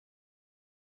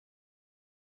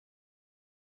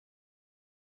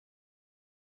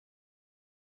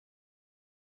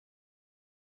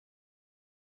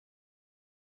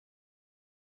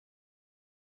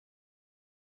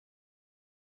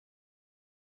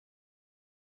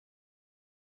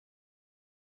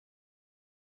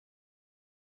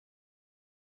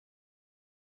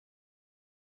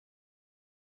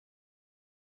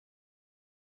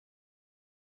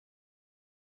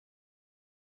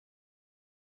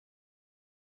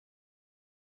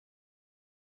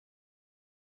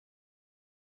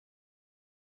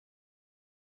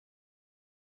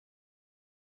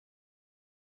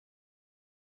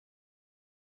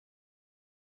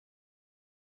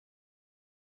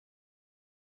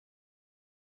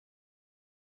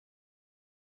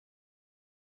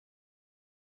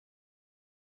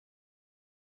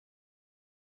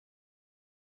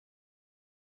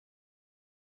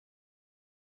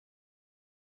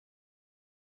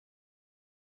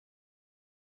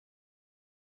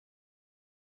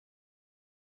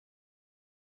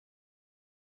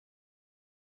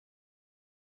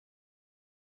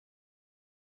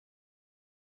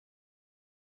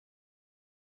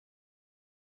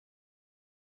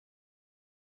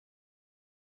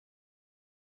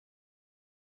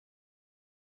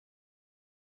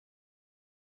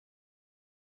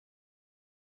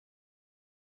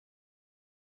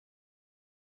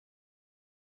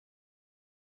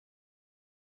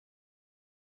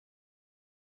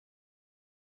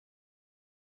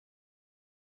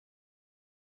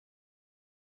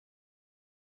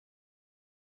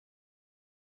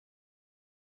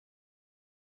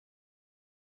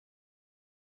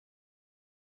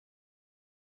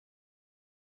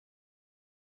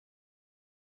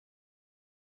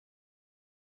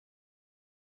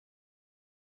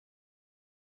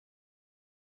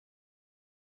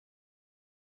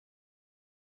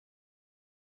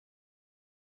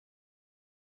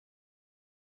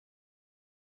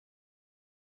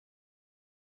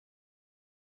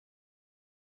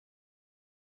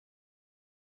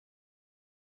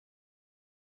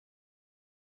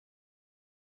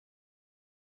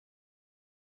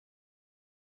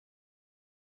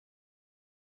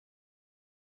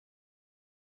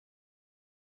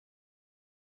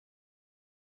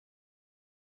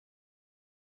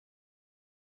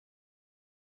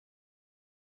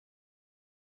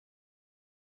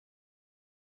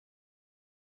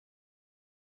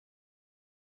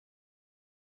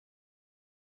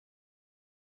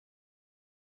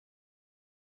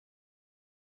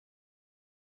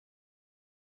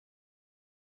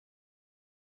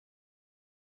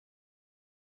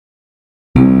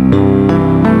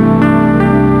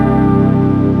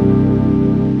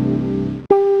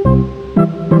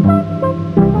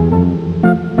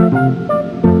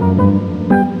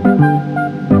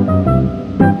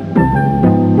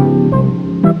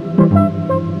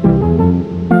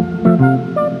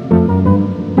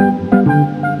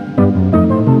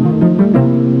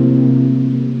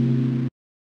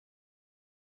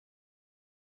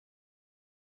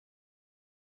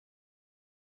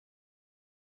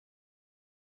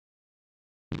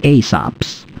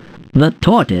Aesop's, the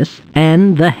Tortoise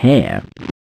and the Hare.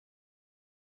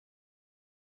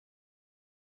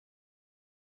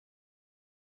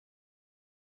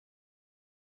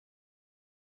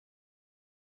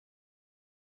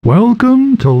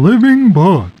 Welcome to Living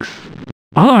Books.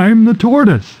 I'm the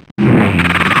Tortoise.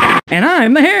 And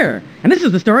I'm the Hare. And this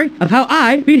is the story of how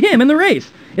I beat him in the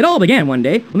race. It all began one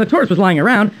day when the Tortoise was lying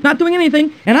around, not doing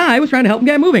anything, and I was trying to help him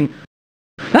get moving.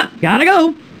 Gotta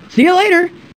go. See you later.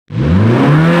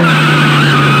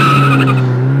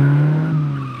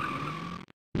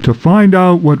 To find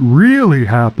out what really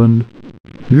happened,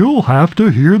 you'll have to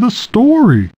hear the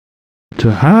story.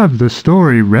 To have the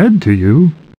story read to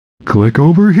you, click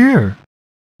over here.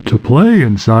 To play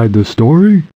inside the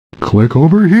story, click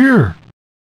over here.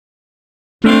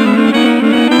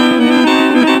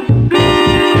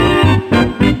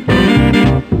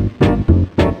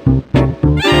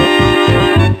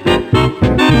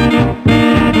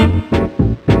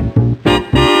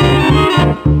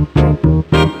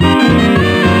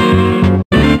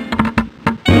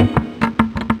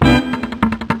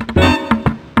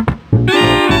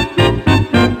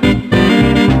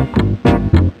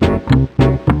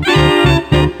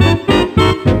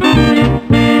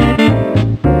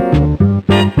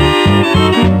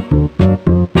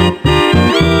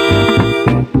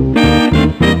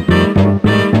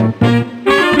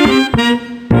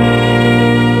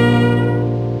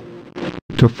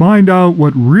 To find out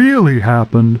what really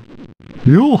happened,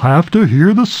 you'll have to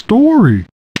hear the story.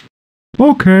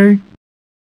 Okay.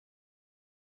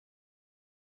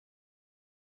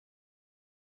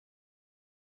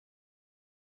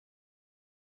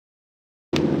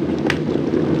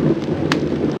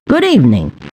 Good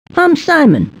evening. I'm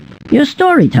Simon, your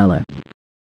storyteller.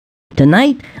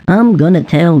 Tonight, I'm gonna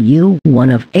tell you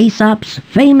one of Aesop's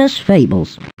famous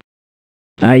fables.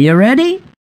 Are you ready?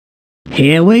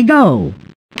 Here we go.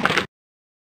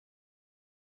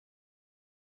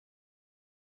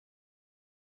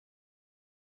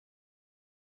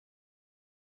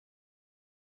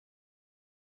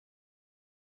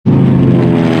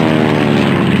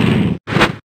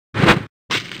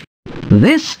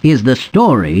 This is the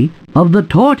story of the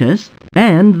Tortoise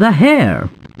and the Hare.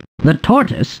 The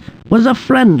Tortoise was a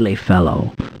friendly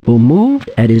fellow who moved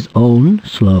at his own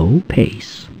slow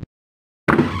pace.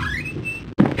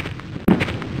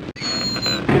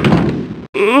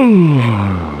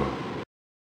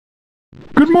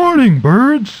 Good morning,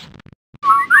 birds.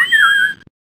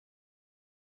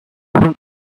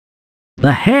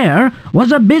 The Hare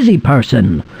was a busy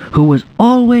person who was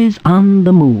always on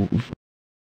the move.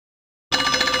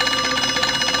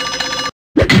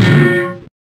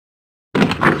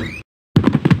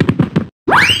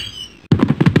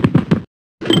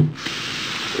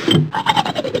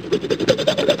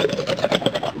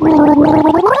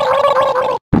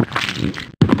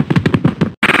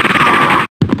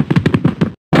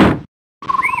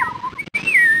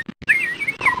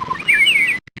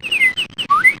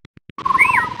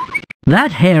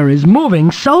 That hare is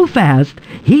moving so fast,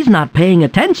 he's not paying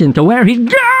attention to where he's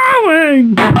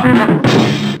going!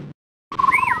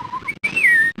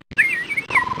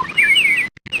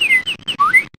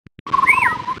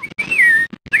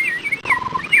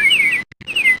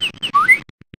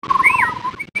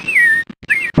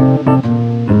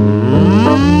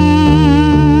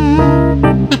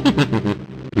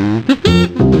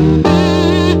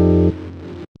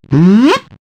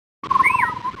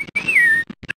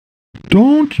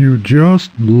 Don't you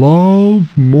just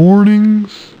love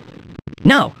mornings?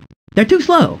 No, they're too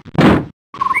slow.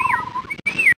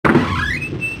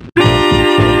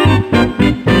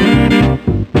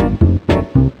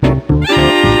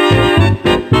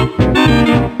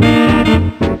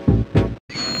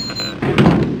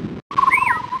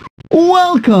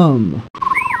 Welcome!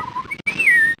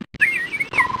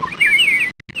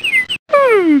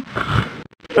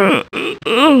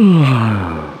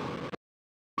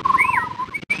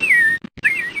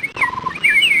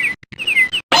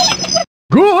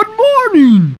 Good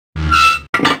morning!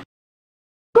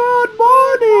 Good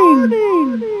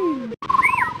morning!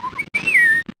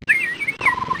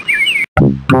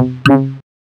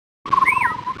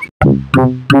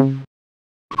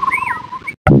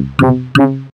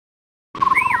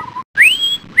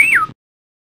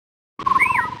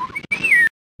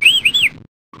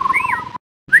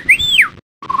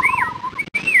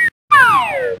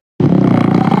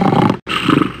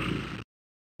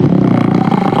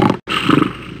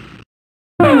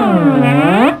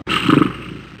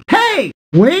 Hey!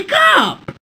 Wake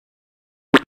up!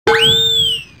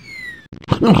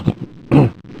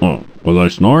 Oh, was I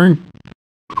snoring?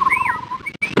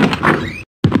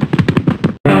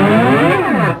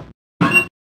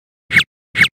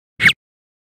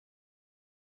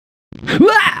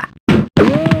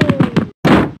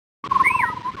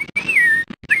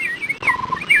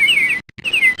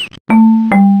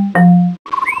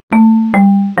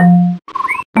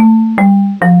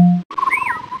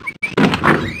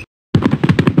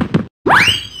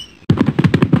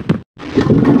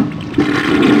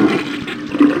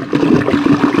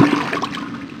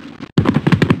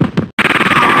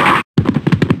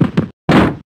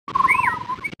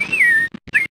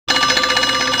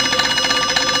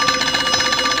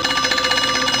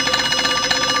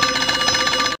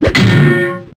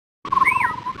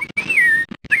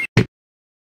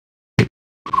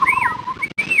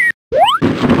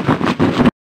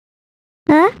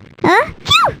 Phew!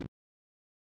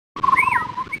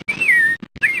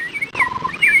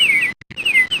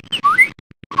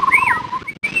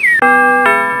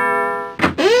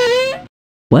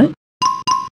 What?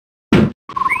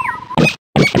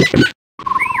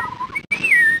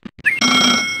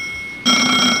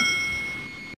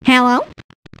 Hello?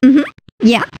 Mm-hmm.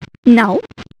 Yeah? No?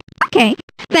 Okay.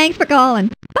 Thanks for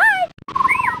calling. Bye!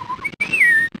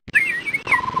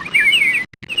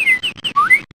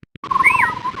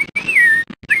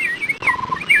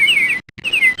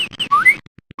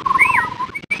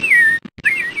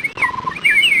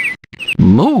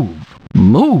 Move,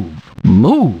 move,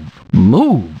 move,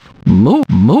 move, move,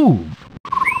 move.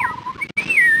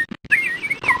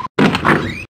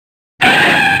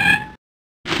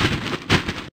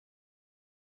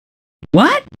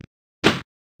 What?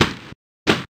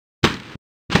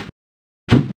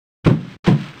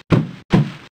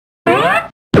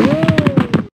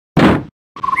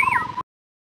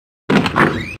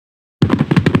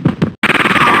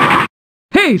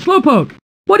 Hey, Slowpoke!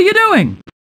 What are you doing?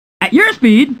 At your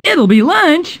speed, it'll be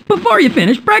lunch before you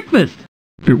finish breakfast.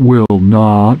 It will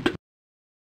not.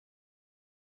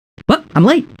 Well, I'm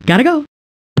late. Gotta go.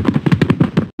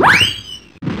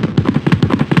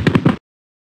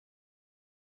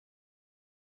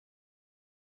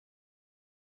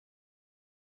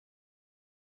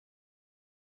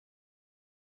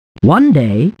 One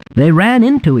day, they ran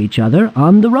into each other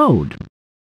on the road.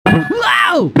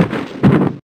 Wow!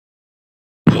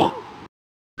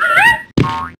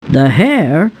 The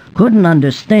hare couldn't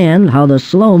understand how the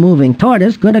slow-moving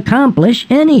tortoise could accomplish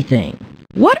anything.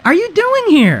 What are you doing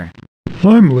here?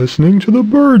 I'm listening to the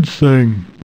birds sing.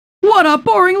 What a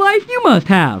boring life you must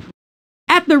have!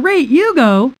 At the rate you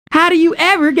go, how do you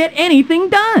ever get anything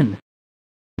done?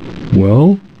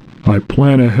 Well, I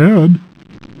plan ahead,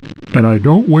 and I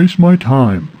don't waste my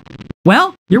time.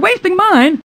 Well, you're wasting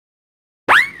mine.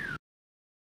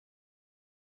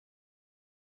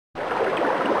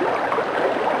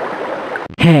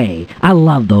 Hey, I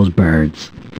love those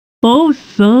birds. Oh,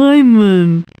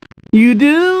 Simon, you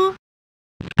do?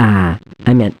 I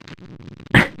meant,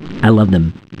 I love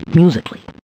them musically.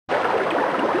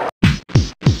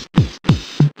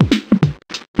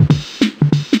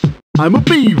 I'm a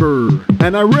beaver,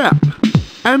 and I rap,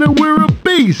 and I wear a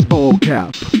baseball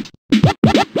cap.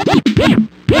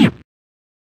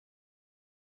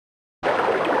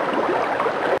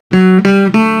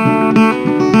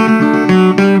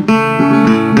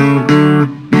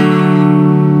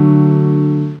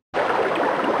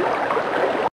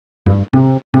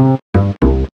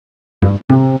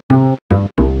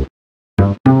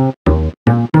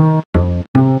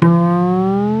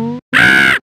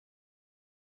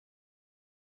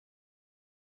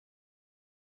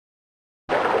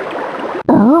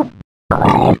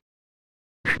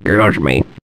 Excuse me.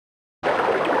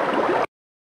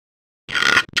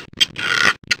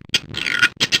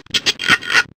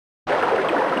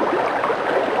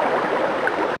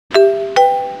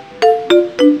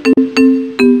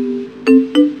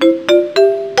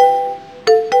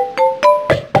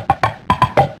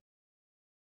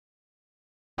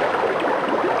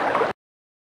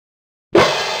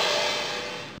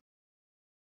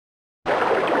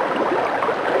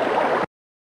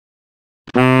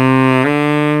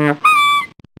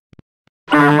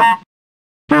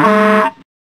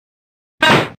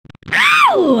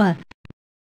 Ow!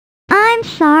 I'm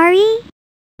sorry.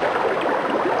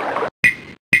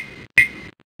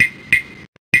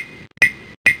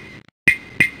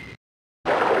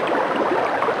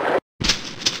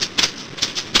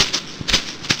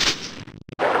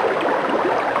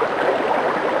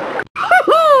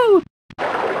 Woo-hoo!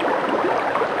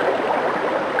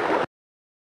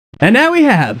 And now we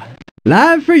have,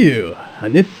 live for you,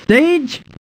 on this stage,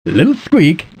 Little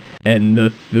Squeak and the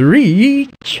Three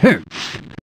Chirps.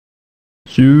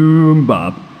 Shoom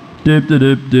bop, dip dip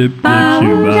dip dip dip, shoom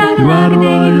bop, do wada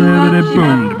wada dip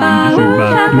boom, boom, shoom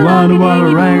bop, do wada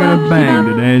wada rang a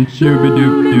bang, and shooby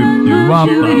doop doop doo wop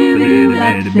bop,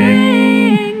 biddy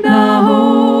bang, the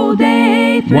whole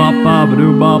day through. Wop bop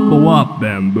doo bop a wop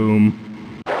bam boom.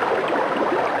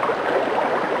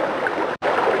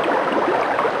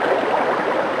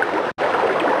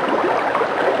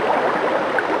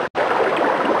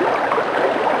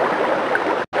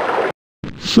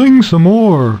 Sing some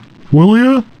more, will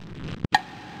ya?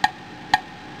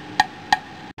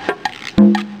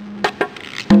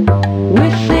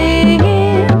 We're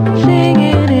singing,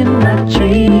 singing in the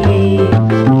trees.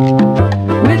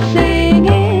 We're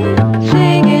singing,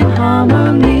 singing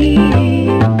harmony.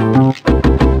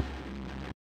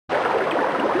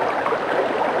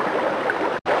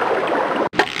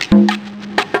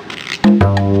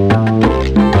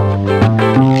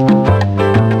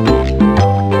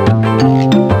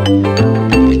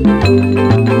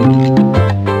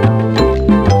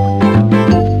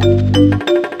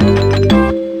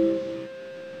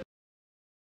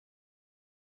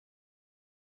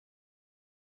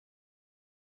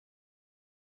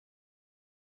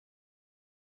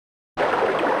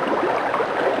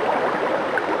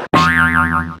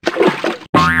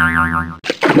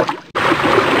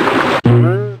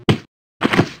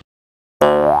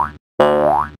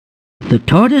 The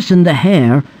tortoise and the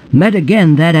hare met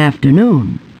again that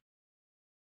afternoon.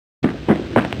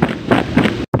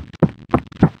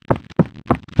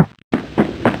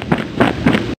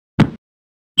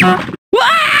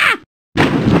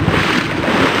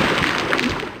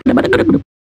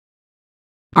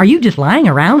 Are you just lying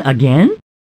around again?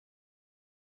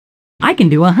 I can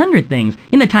do 100 things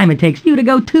in the time it takes you to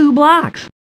go 2 blocks.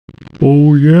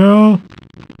 Oh, yeah?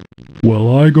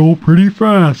 Well, I go pretty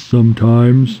fast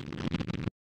sometimes.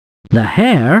 The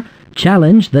hare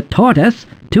challenged the tortoise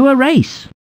to a race.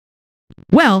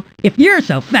 Well, if you're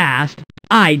so fast,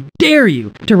 I dare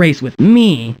you to race with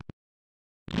me.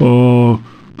 All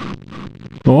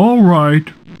right.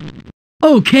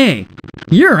 Okay,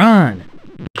 you're on.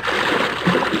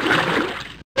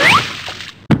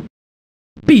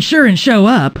 Be sure and show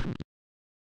up.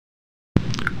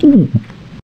 Ooh.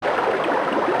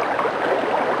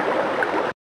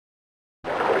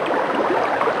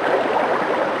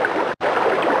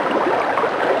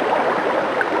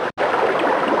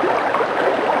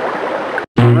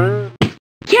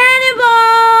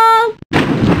 Cannonball!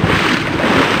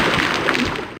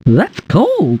 That's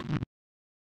cold.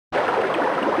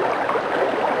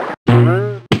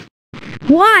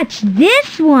 Watch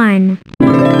this one.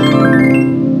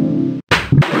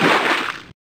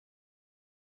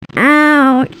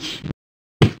 Ouch.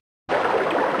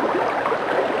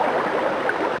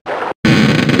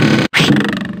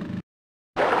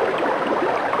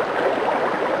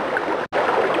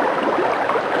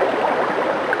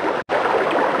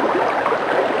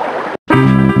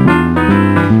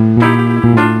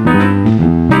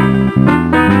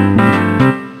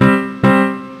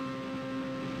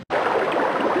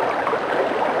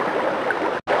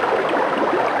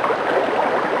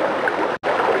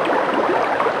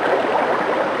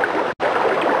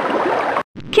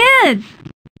 Kids,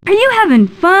 are you having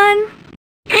fun?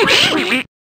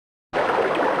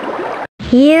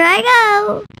 Here I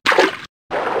go.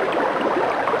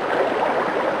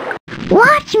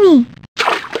 Watch me.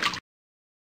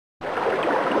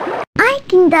 I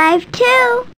can dive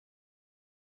too.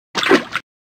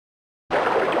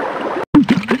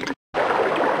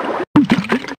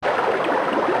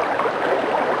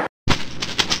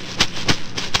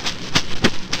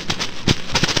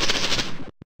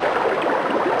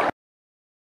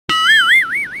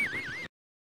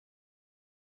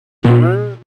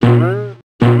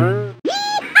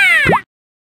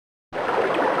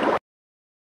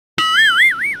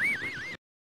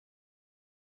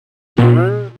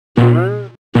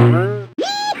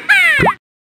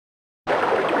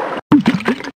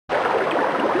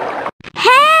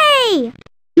 Hey!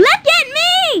 Look at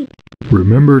me!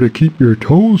 Remember to keep your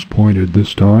toes pointed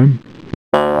this time.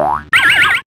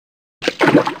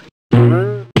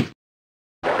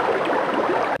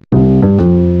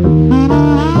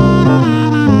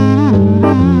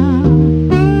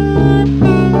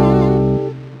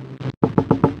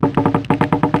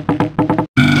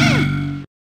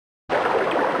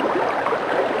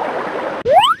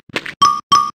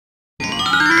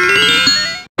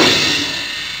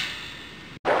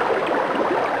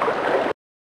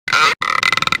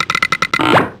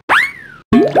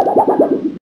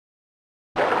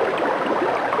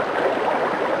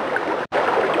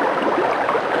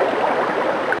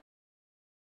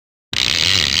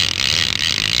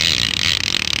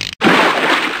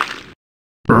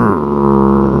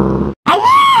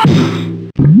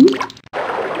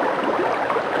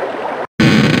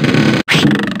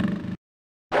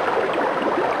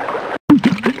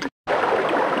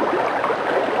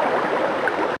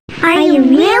 Are you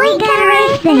really gonna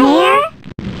race the hare?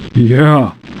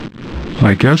 Yeah,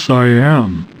 I guess I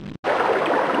am.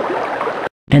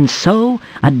 And so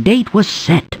a date was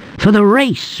set for the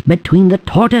race between the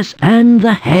tortoise and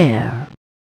the hare.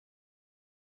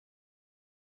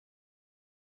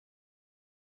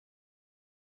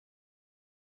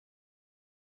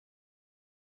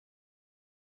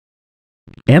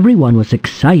 Everyone was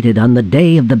excited on the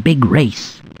day of the big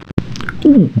race.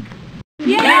 Ooh.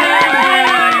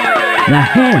 The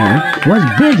hare was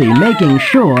busy making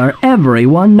sure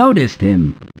everyone noticed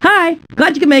him. Hi,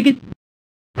 glad you could make it.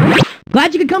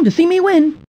 Glad you could come to see me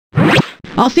win.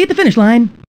 I'll see you at the finish line.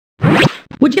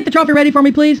 Would you get the trophy ready for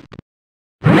me, please?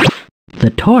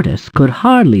 The tortoise could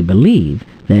hardly believe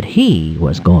that he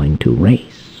was going to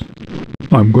race.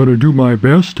 I'm going to do my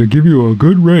best to give you a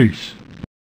good race.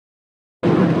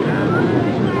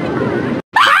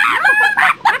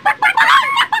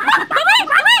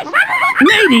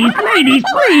 Ladies,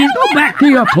 please go back to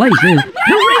your places.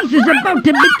 The race is about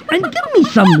to begin. And give me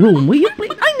some room, will you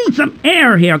please? I need some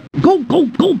air here. Go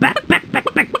back.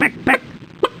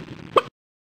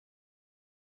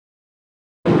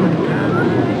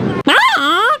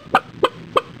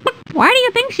 Why do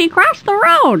you think she crossed the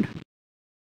road?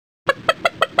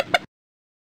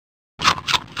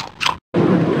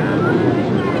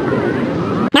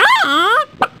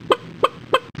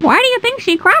 Why do you think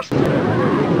she crossed?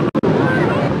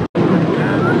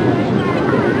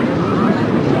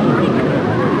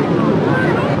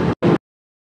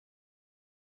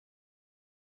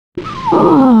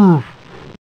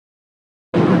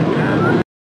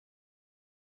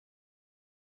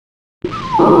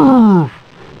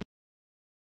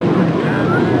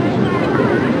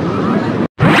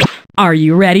 Are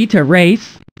you ready to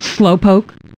race,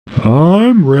 Slowpoke?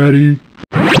 I'm ready.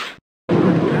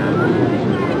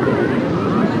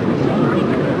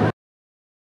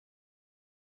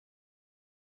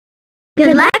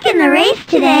 Good luck in the race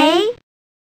today.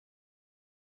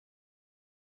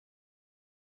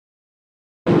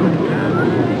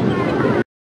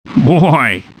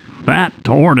 Boy, that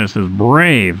tortoise is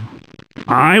brave.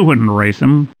 I wouldn't race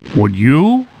him, would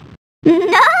you?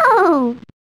 No!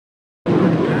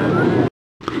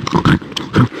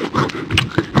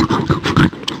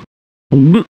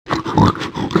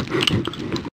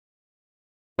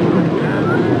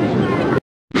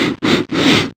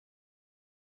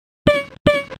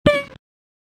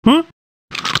 Huh?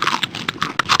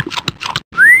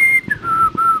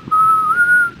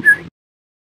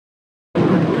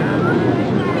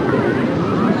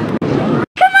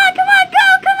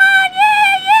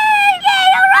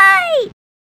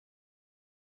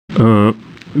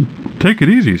 Take it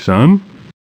easy, son.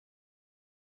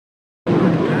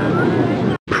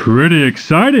 Pretty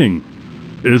exciting,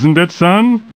 isn't it,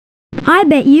 son? I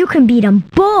bet you can beat them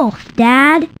both,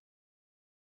 Dad.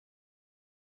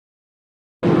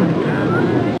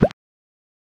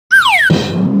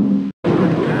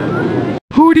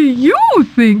 Who do you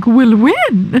think will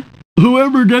win?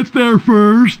 Whoever gets there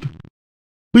first.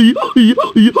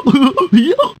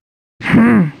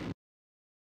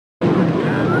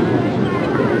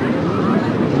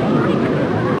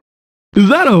 Is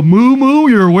that a moo-moo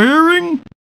you're wearing?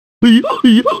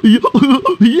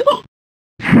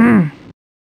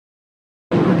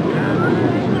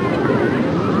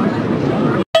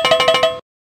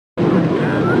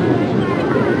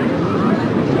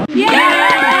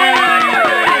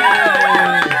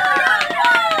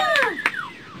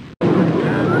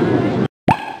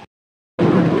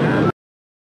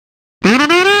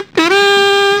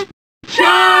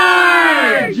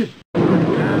 Charge!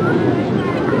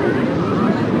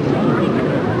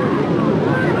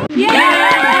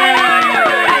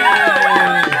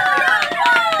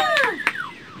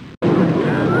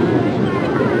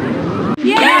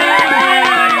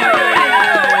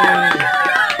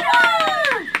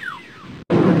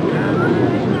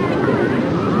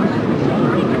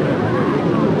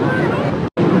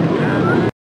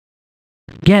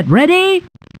 Get ready.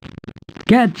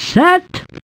 Get set.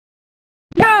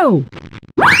 Go!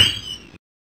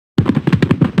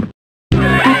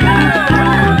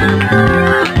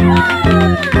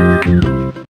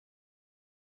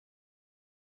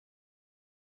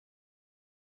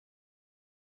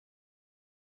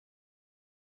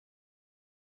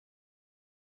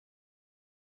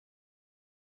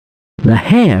 The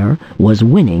hare was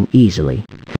winning easily.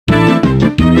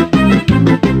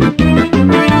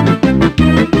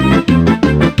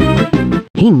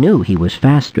 He knew he was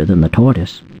faster than the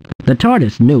tortoise. The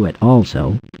tortoise knew it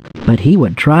also, but he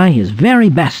would try his very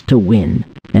best to win,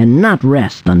 and not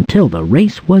rest until the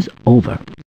race was over.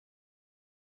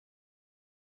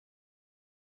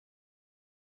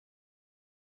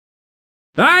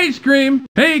 Ice cream!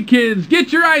 Hey kids,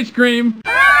 get your ice cream!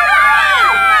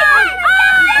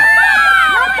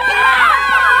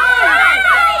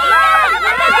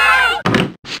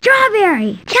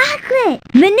 Strawberry, chocolate,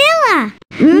 vanilla.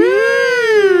 Mmm.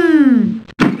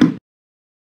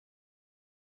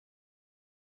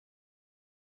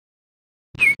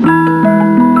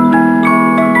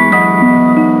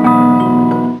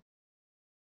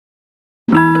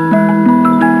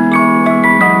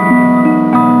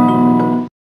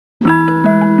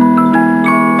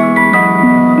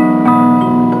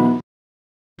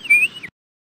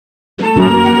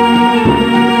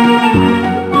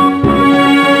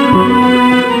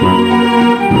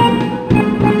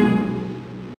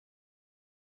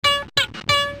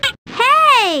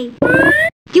 Hey!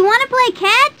 Do you want to play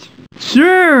catch?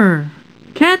 Sure.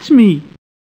 Catch me.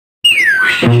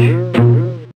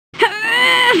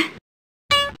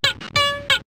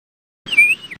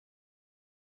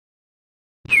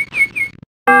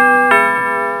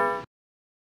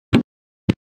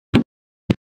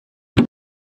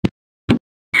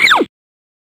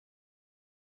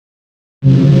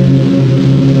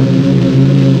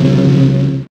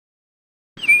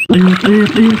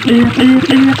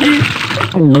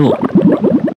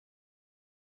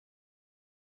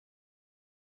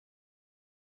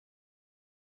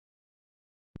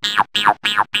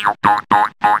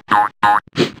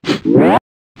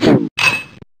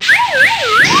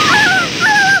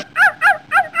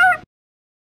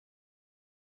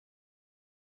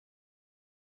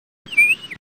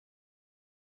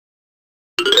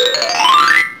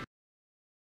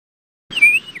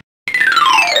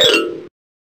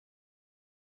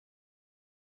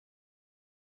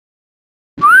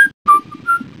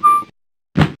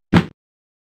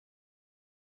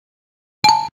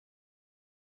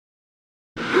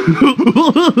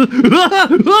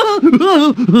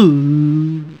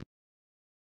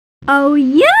 Oh,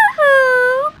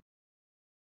 yoo-hoo!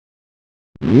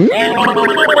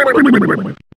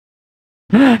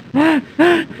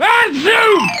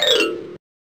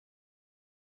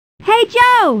 Hey,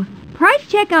 Joe! Price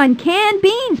check on canned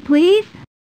beans, please.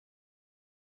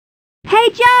 Hey,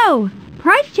 Joe!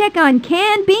 Price check on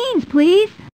canned beans,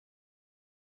 please.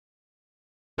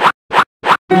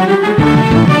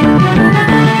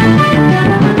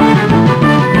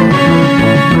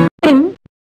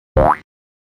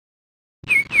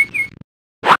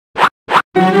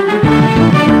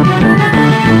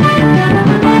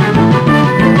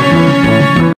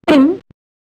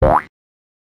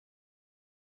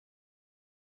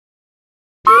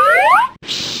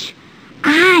 Shh!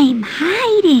 I'm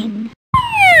hiding.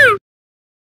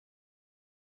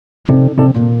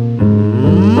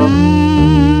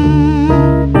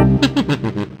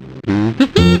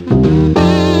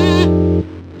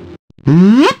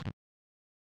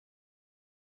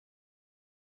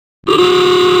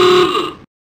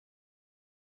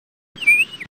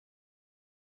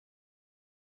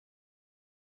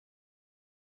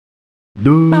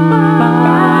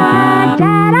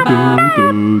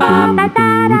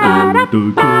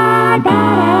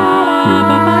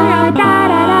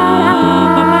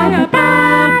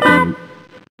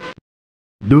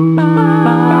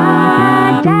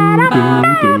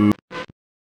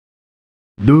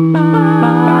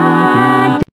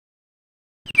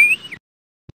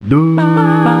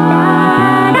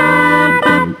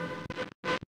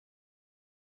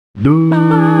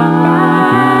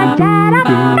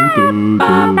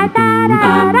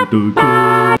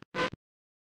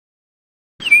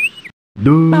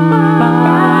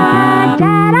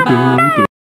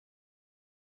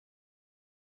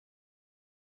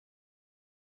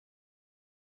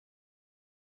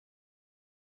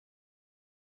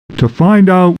 To find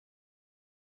out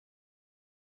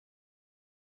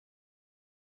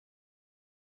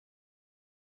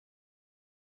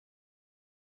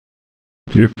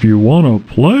if you want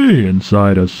to play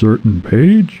inside a certain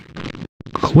page,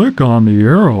 click on the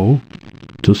arrow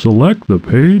to select the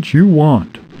page you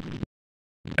want,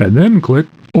 and then click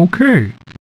OK.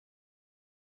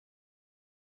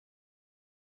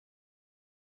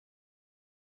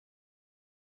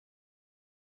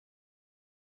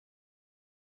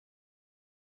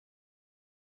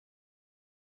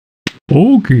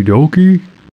 Okie dokie.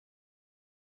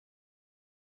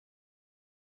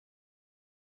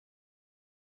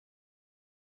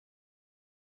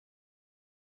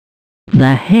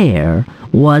 The hare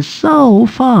was so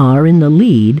far in the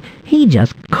lead, he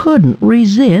just couldn't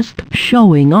resist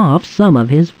showing off some of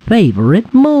his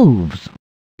favorite moves.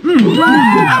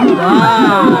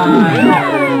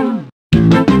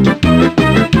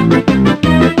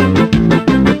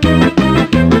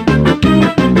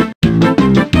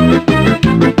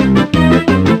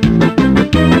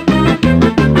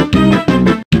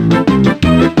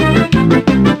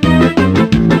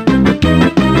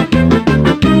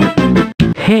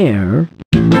 Hare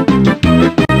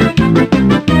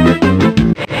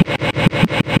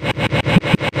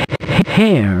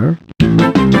Hare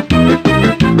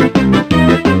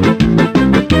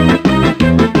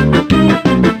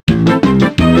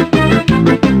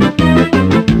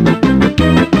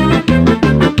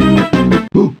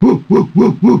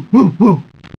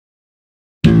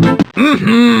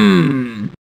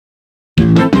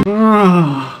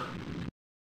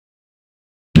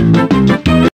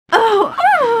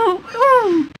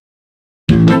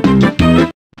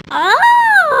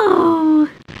Oh!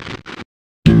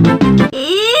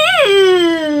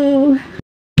 Ew!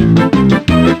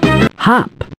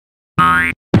 Hop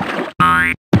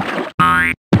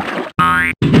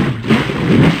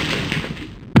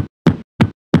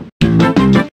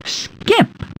Skip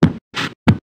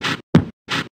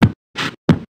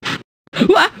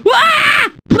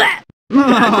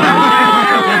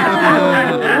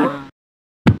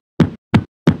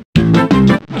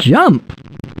Jump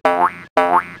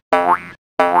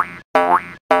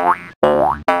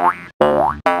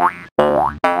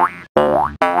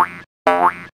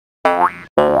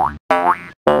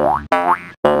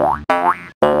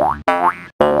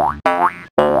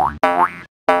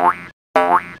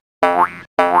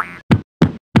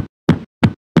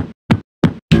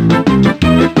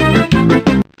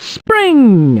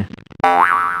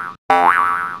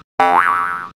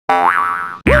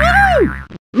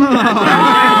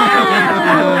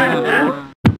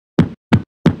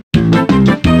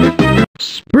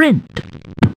sprint.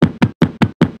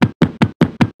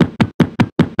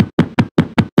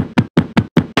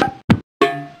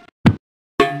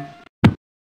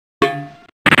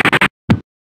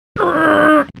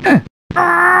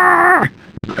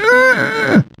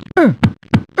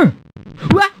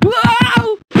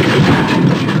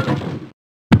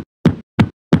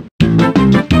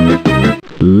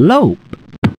 Lope.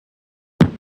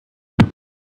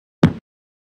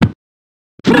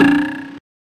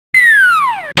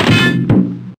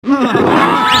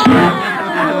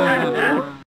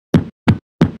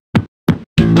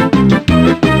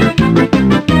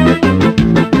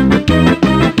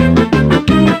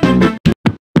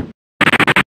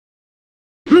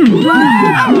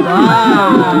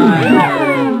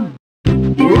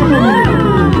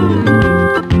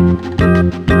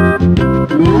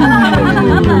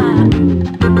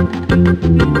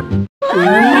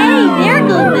 Hey, there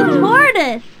goes the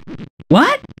tortoise.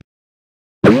 What?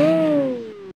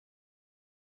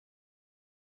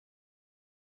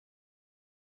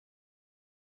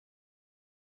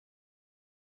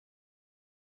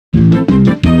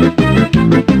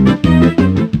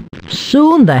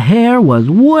 Soon the hare was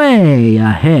way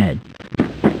ahead.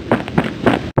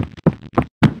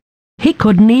 He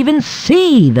couldn't even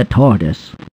see the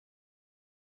tortoise.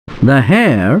 The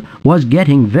hare was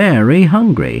getting very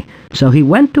hungry, so he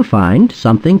went to find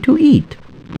something to eat.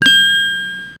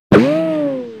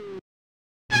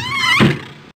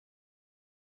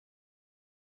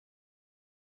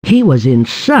 He was in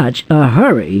such a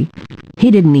hurry,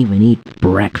 he didn't even eat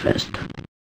breakfast.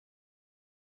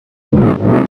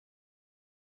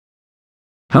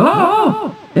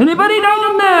 Hello? Anybody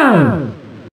down there?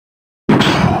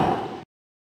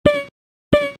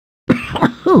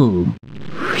 Oh.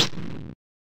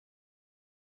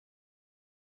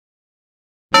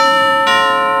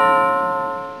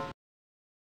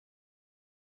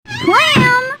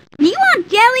 Clam, do you want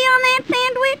jelly on that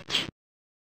sandwich?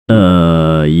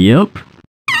 Yep.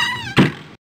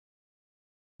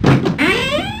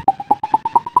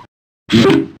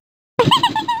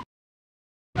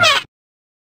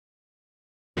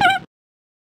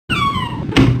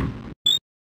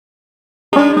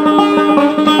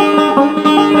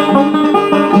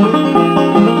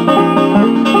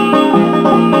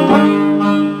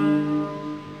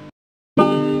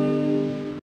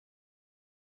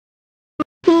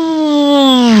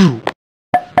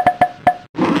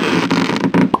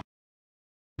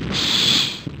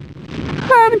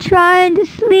 I'm trying to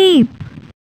sleep.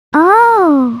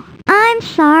 Oh, I'm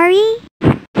sorry.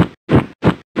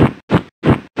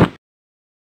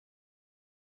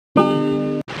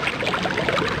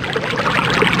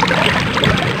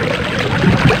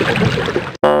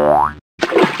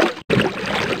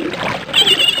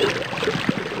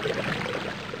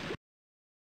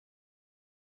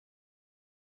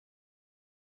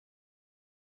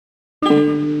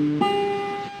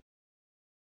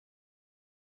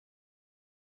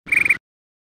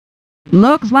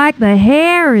 Looks like the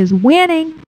hare is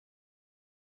winning.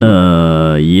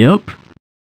 Yep.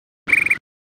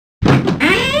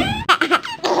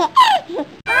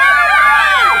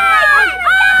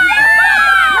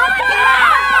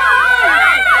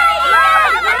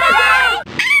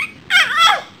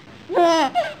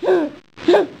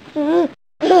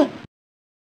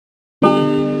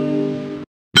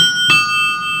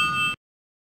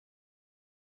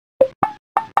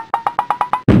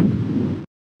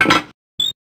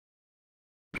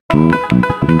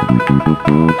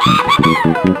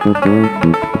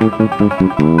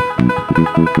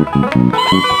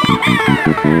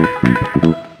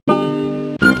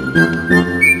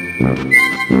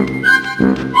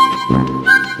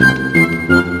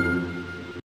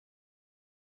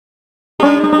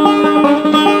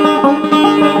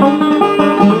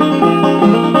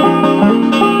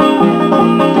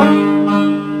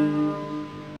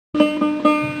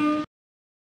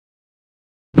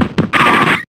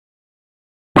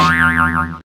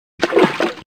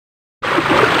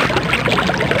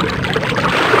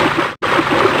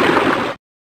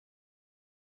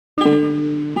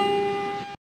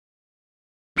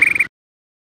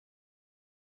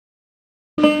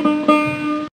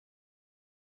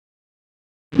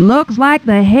 Looks like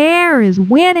the hare is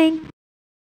winning.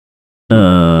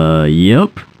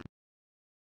 Yep.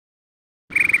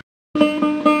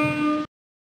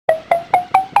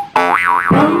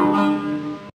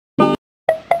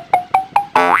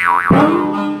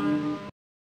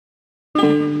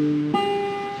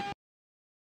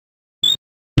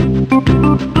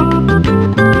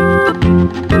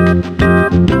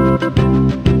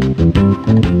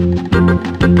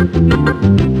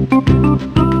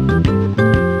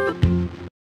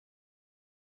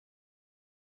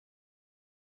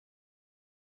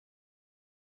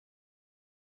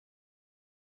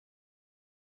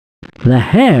 The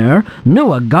hare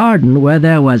knew a garden where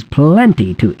there was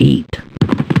plenty to eat.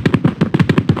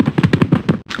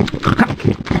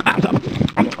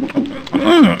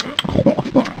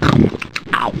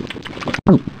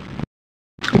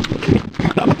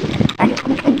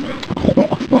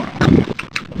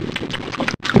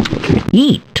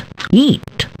 Eat,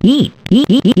 eat, eat, eat,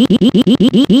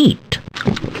 eat, eat.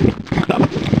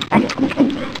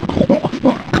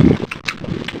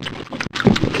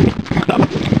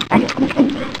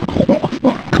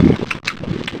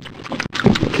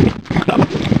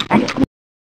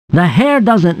 The hare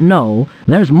doesn't know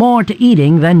there's more to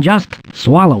eating than just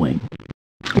swallowing.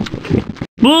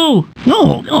 Boo!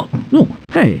 No.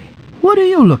 Hey, what are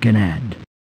you looking at?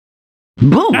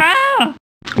 Boo! Ah!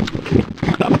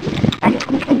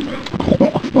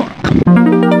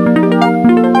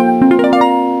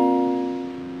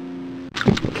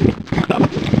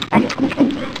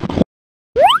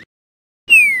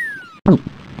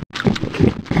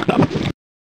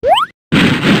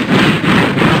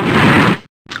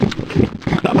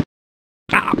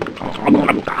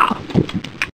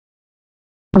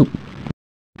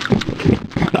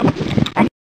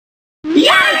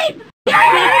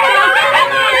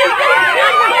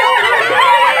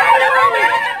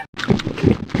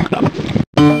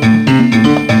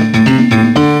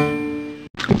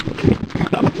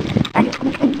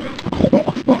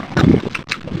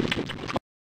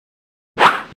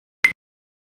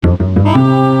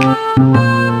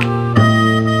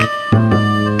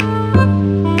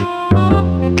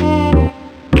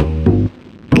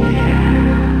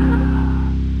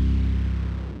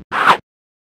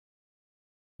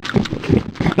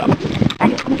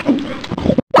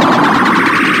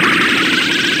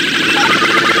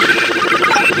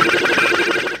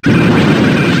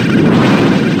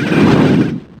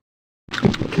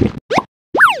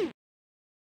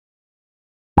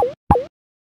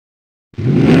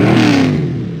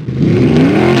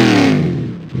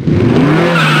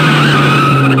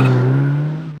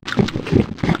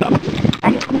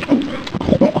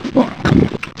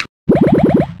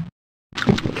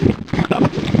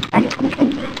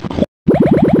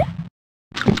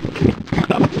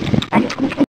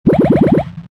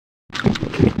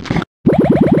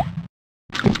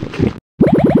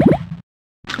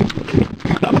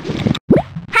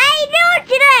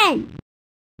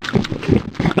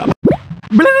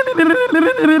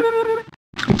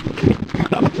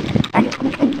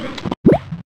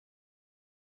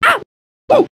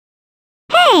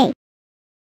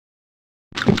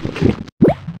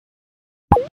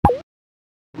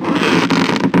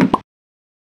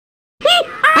 Hey!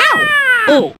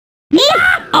 Oh!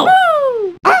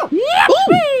 Oh! Oh!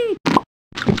 Yippee!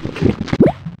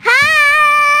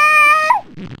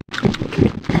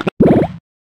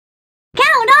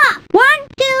 Count off! 1,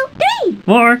 2, 3!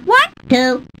 4, 1,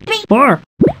 2, 3! 4.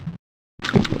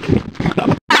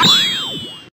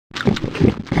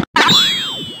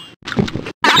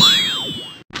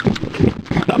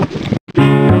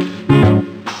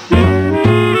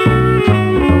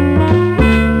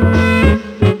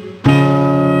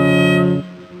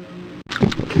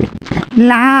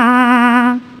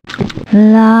 La,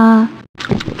 la,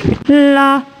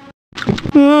 la,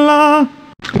 la.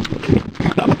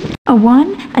 A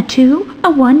 1, a 2,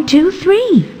 a 1, 2,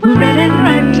 3. Red and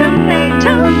red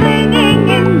tomatoes singing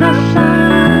in the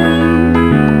sun.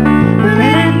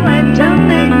 Red and red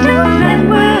tomatoes and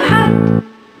we're hot.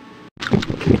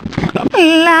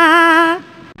 La,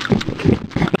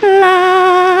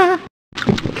 la,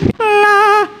 la.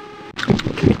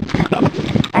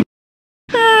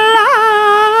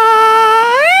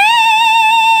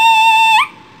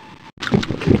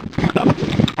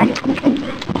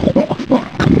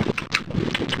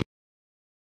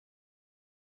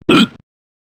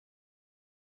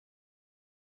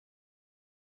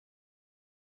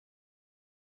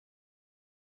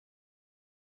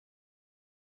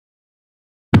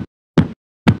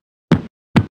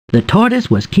 The tortoise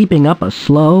was keeping up a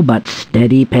slow but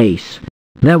steady pace.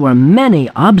 There were many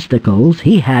obstacles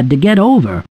he had to get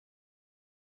over.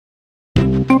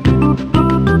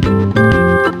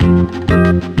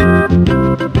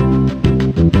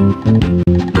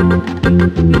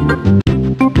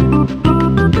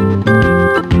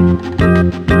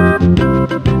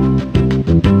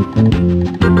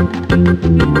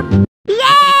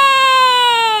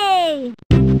 Yay!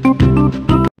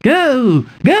 Go!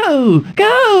 Go!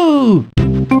 Go!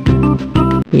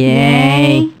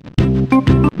 Yay!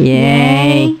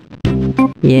 Yay!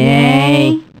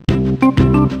 Yay!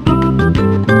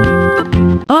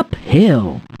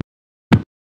 Uphill.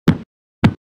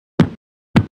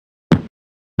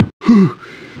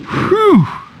 Whew!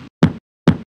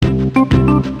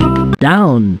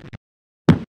 down.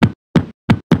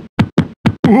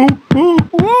 Oh, oh,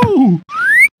 oh!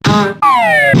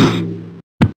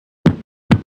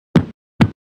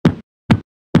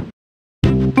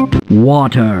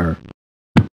 Water.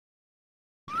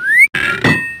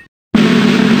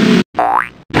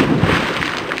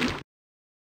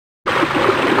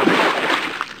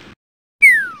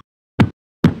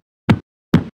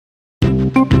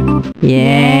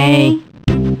 Yay.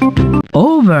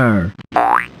 Over.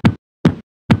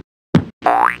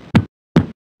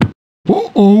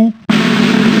 Uh-oh!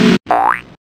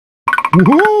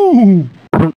 Whoa!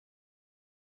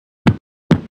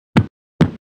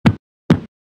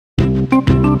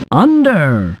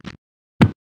 Under.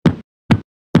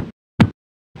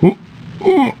 Oh.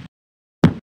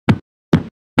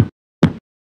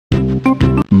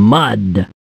 Mud.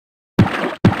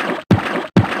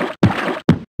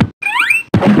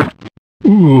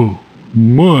 Oh,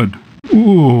 mud.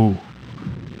 Oh,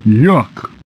 yuck.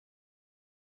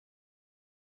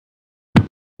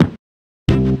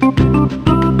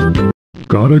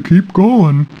 Gotta keep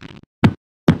going.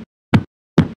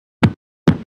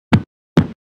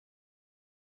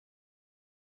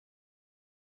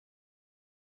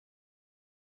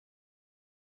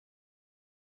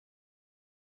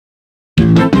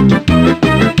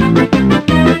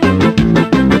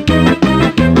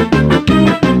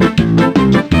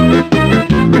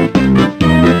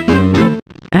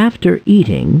 After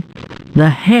eating, the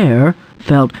hare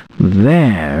felt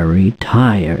very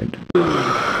tired.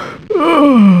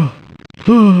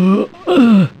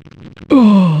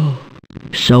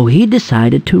 So he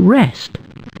decided to rest,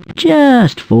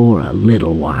 just for a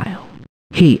little while.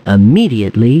 He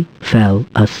immediately fell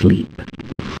asleep.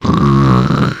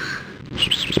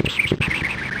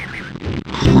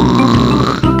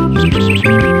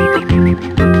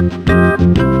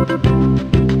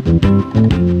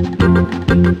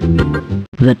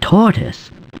 The tortoise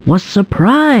was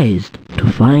surprised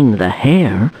to find the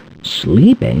hare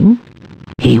sleeping.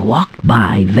 He walked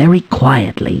by very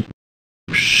quietly.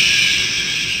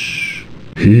 Shh.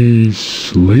 He's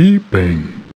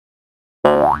sleeping.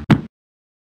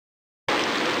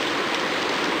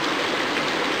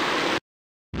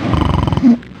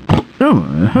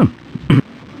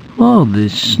 All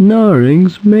this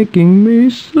snoring's making me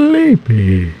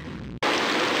sleepy.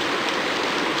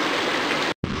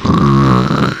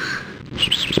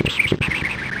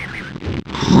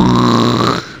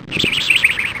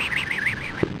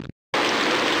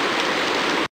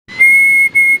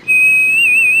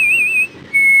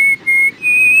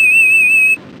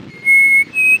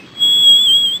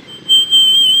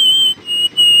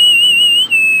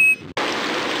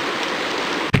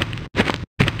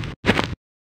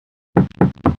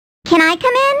 Can I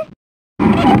come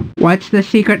in? What's the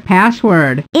secret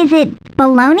password? Is it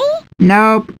baloney?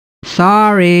 Nope.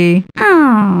 Sorry.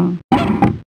 Oh.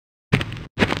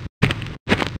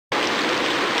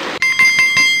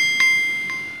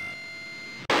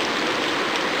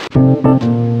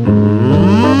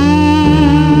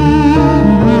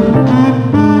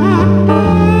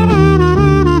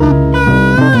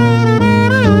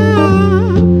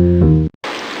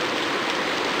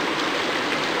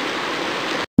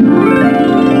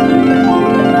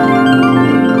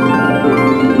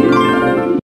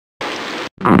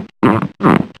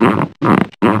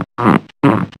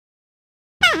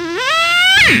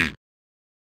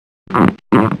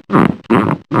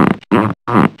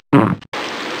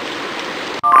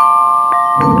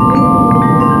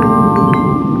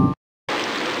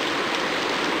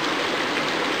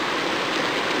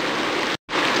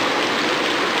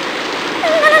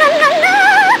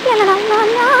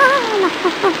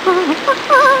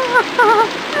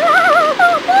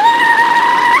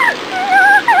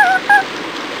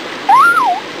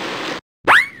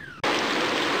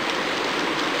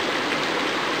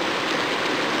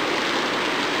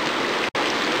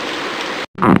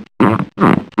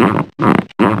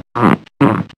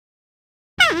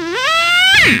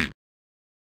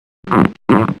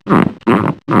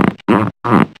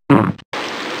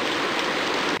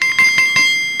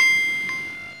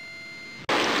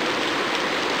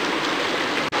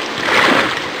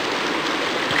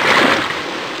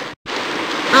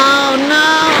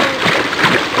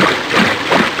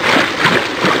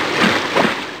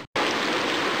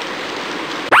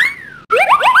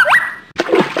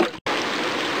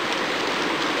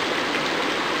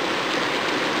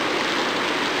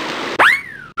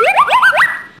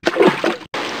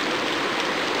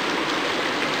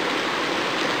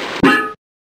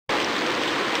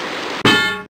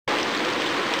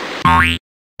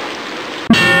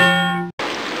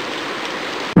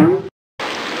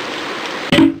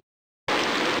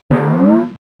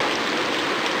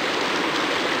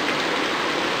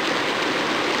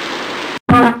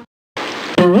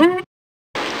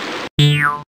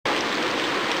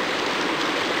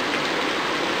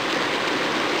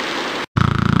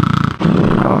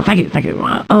 Thank you, thank you.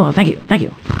 Oh, thank you, thank you.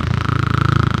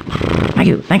 Thank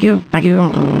you, thank you, thank you.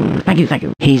 Thank you, thank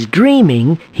you. He's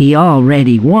dreaming he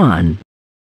already won.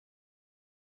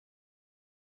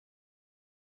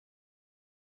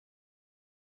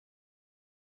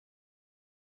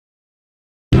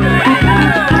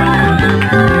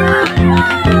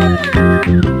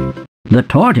 The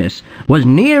tortoise was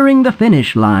nearing the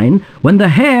finish line when the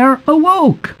hare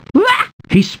awoke.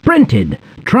 He sprinted,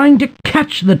 trying to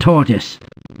catch the tortoise,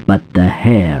 but the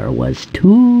hare was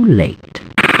too late.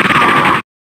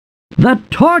 The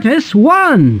tortoise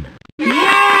won!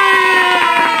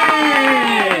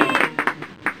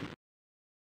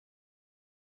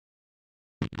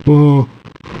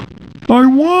 I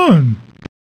won!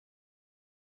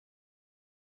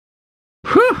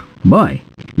 Whew! Boy,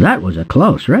 that was a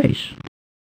close race.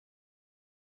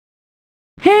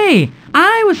 Hey,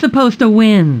 I was supposed to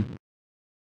win.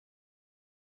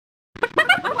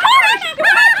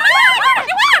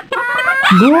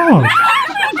 Gosh!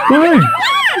 Thanks!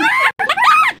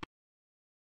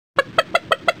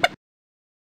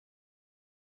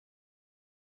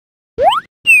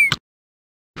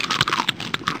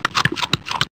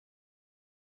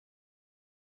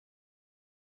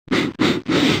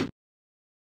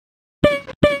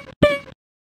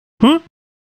 Huh?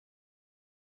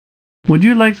 Would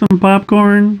you like some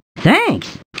popcorn?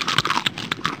 Thanks.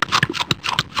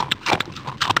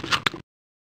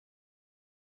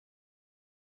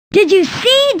 Did you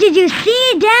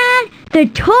see, Dad? The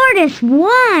tortoise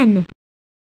won.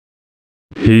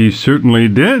 He certainly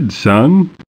did,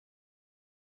 son.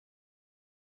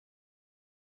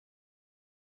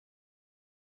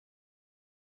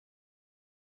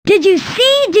 Did you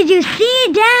see,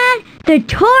 Dad? The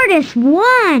tortoise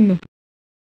won.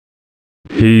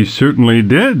 He certainly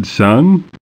did, son.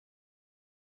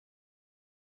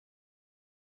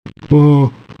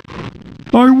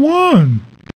 I won!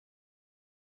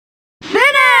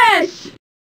 Finish!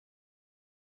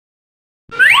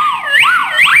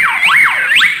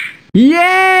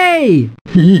 Yay!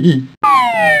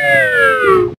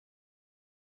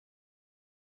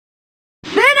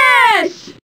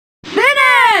 Finish!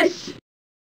 Finish!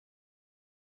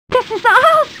 This is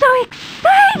all so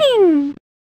exciting.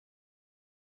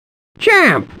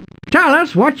 Champ, tell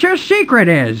us what your secret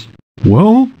is.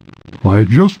 Well, I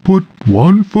just put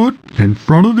one foot in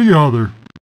front of the other.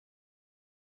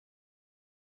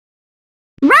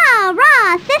 Rah,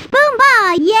 rah, sis boom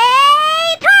ba,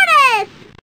 yay, tortoise!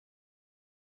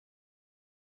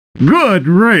 Good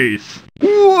race!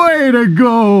 Way to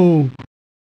go!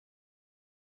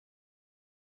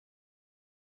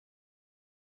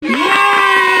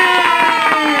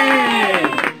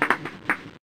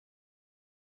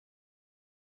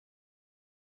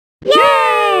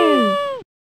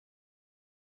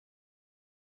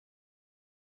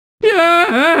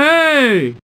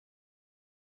 Yay!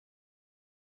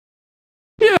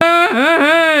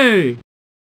 Yay!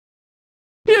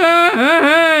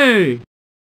 Yay!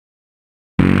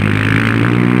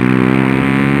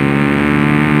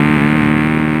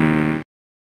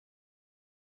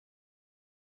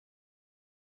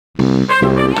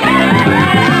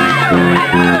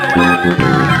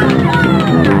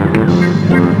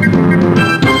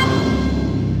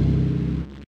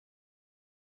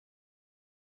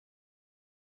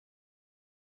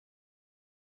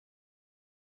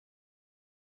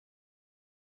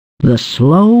 The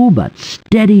slow but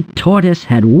steady tortoise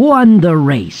had won the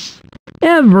race.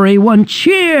 Everyone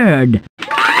cheered.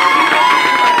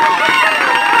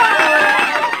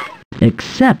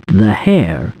 Except the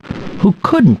hare, who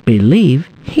couldn't believe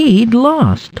he'd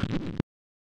lost.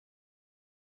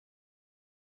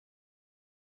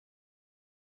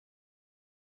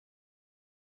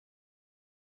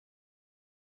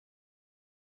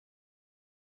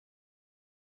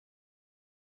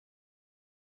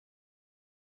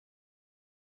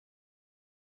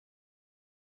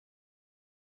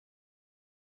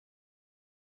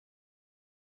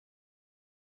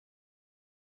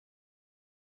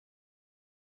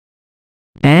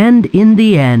 And in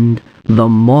the end, the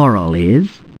moral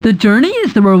is, The journey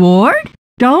is the reward?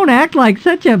 Don't act like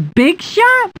such a big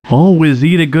shot. Always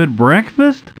eat a good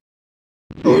breakfast?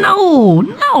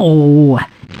 no,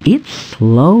 it's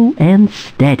slow and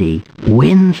steady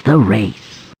wins the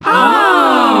race.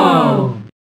 Oh!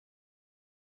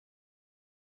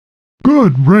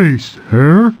 Good race,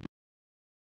 Hare.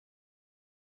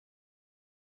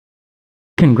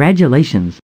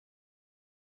 Congratulations.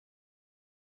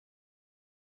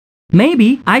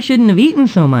 Maybe I shouldn't have eaten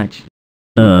so much.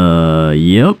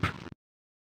 Yep.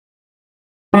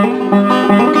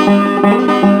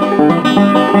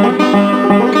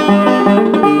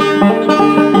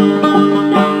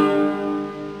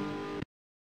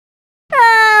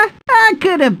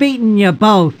 should have beaten you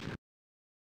both.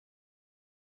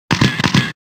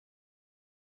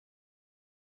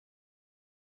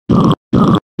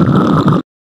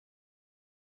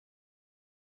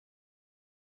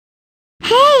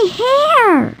 Hey,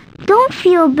 Hare! Don't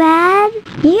feel bad.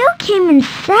 You came in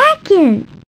second.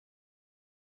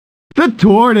 The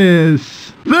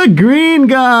tortoise! The green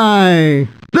guy!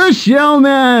 The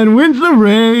shellman wins the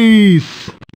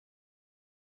race!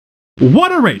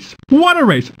 What a race! What a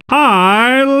race!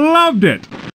 I loved it!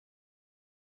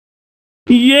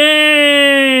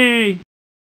 Yay!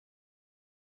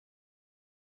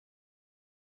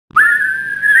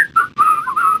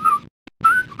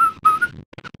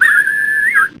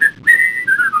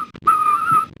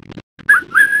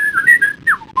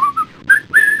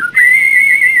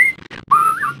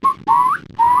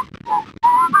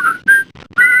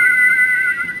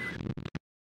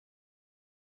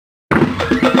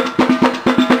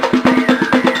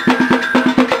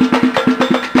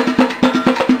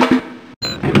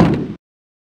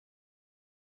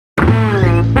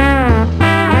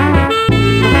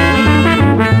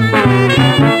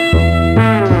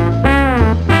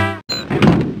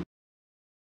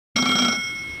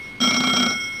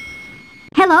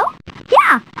 Hello?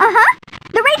 Yeah, uh-huh.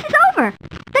 The race is over.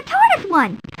 The tortoise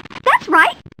won. That's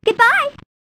right. Goodbye.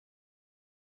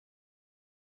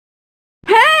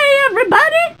 Hey,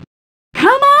 everybody!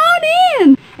 Come on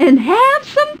in and have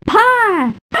some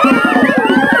pie.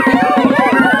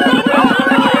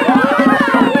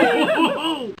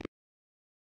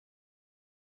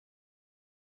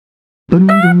 Boom,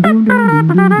 boom, boom, boom,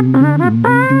 boom, boom,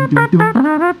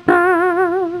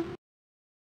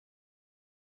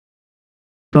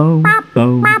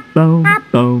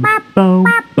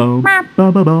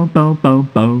 boom, boom, boom, boom,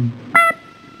 boom.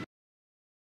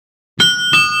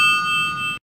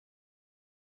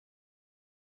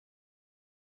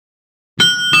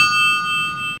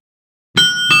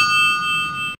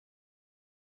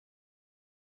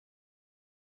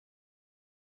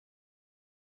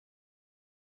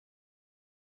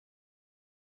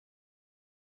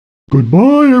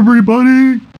 Goodbye,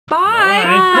 everybody. Bye.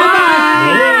 Bye.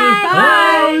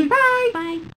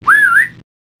 Bye.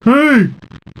 Hey,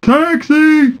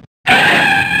 taxi!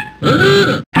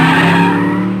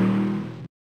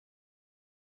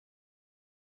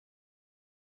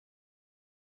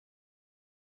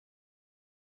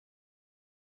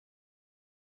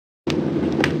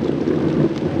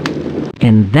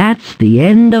 And that's the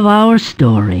end of our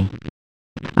story.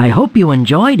 I hope you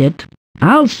enjoyed it.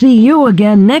 I'll see you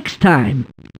again next time.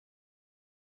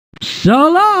 So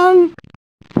long!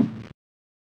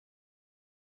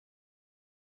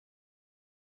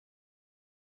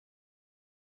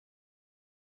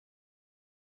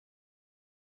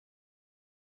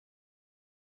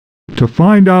 To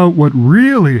find out what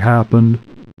really happened,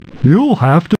 you'll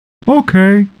have to...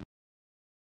 Okay.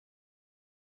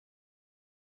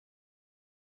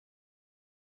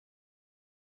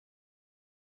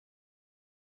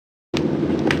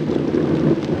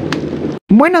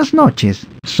 Buenas noches,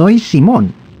 soy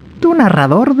Simón, tu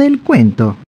narrador del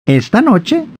cuento. Esta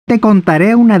noche te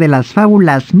contaré una de las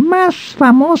fábulas más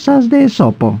famosas de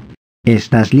Esopo.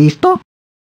 ¿Estás listo?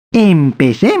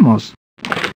 ¡Empecemos!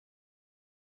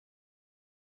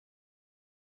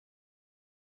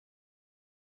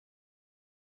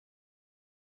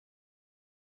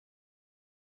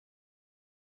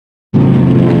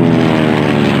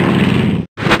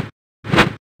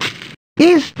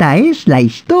 Esta es la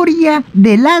historia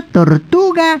de la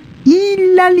tortuga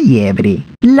y la liebre.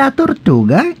 La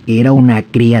tortuga era una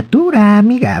criatura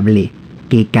amigable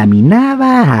que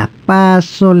caminaba a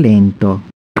paso lento.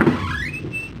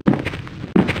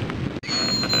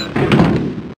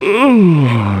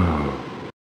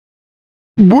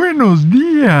 Buenos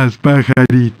días,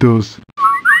 pajaritos.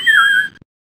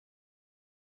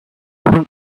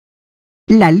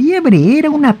 La liebre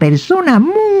era una persona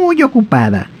muy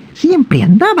ocupada. Siempre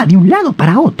andaba de un lado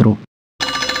para otro.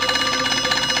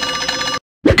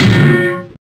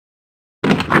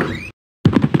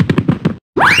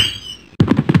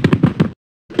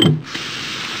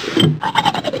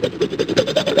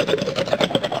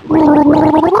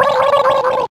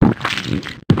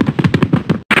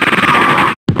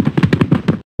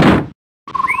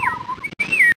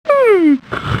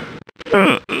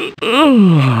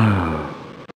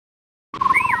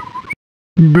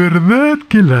 ¿Verdad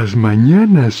que las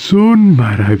mañanas son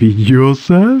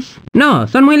maravillosas? No,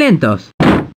 son muy lentos.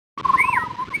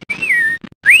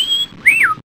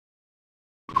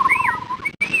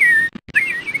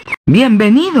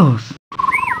 ¡Bienvenidos!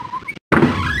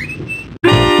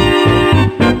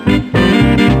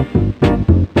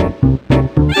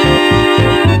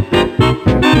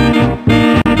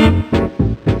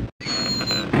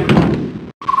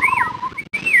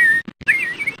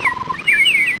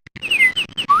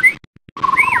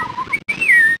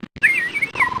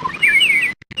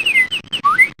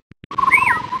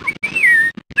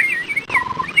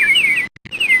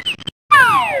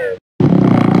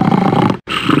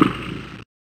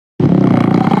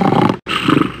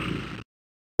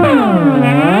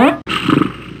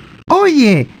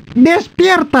 Oye,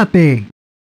 despiértate.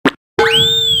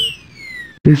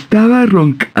 Estaba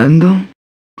roncando.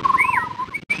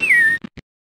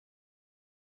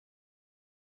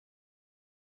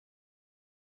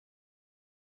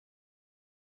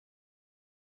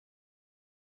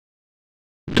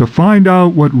 To find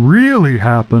out what really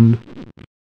happened,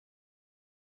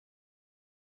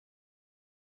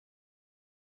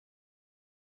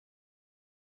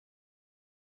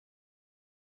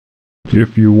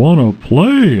 if you want to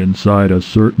play inside a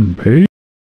certain page,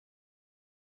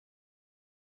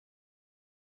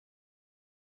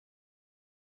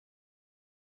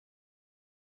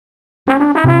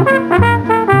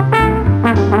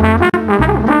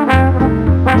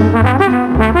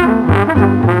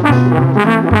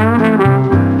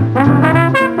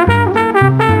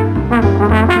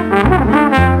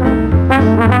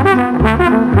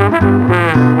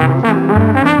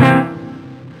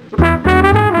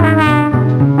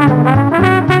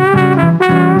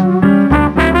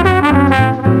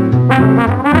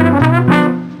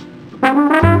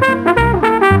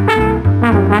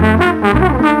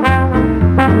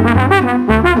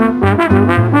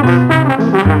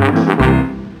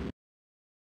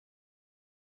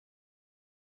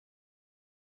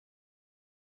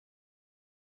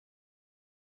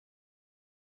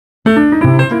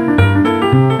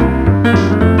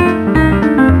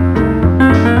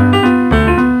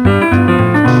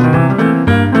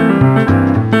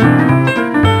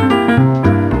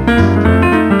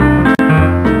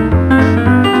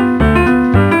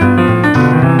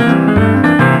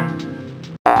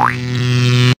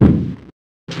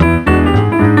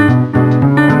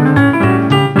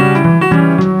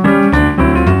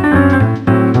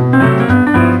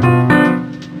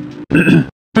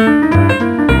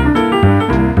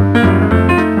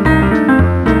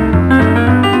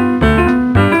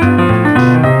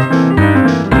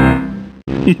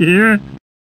 Yeah.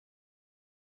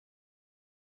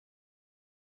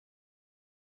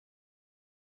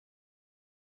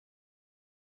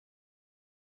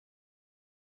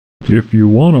 if you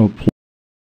want to play,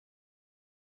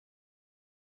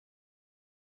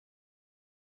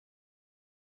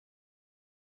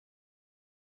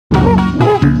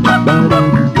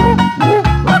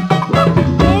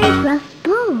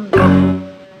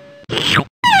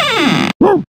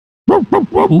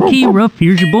 Okay, Ruff,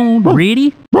 here's your bone.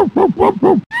 Ready?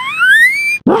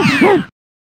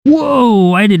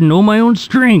 Whoa, I didn't know my own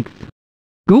strength.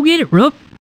 Go get it, Ruff.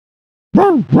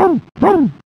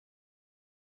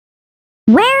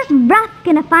 Where's Ruff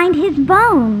gonna find his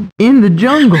bone? In the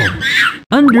jungle.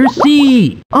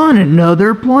 Undersea. On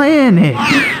another planet.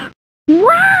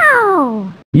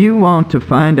 Wow! You want to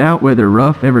find out whether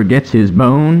Ruff ever gets his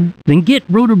bone? Then get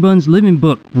Rotorbun's living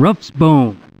book, Ruff's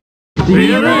Bone. See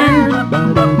you then!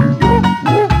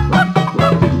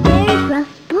 Where's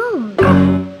Ruff's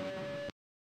bone?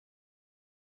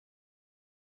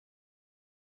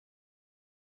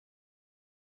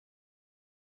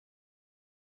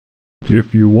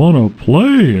 if you want to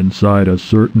play inside a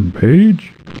certain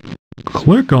page,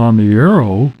 click on the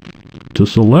arrow to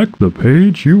select the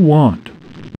page you want,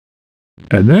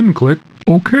 and then click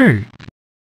OK.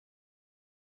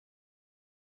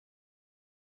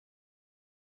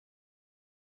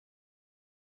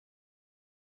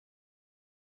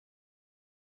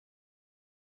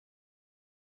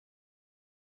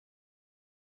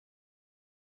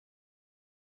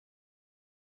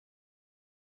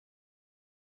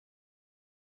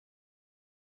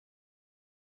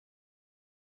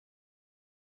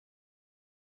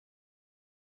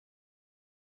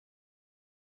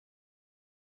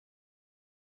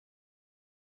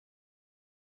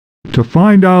 To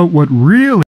find out what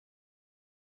really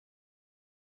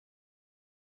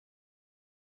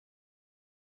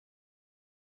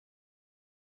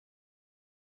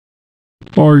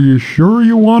Are you sure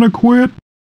you want to quit?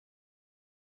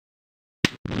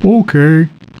 Okay.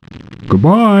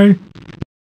 Goodbye.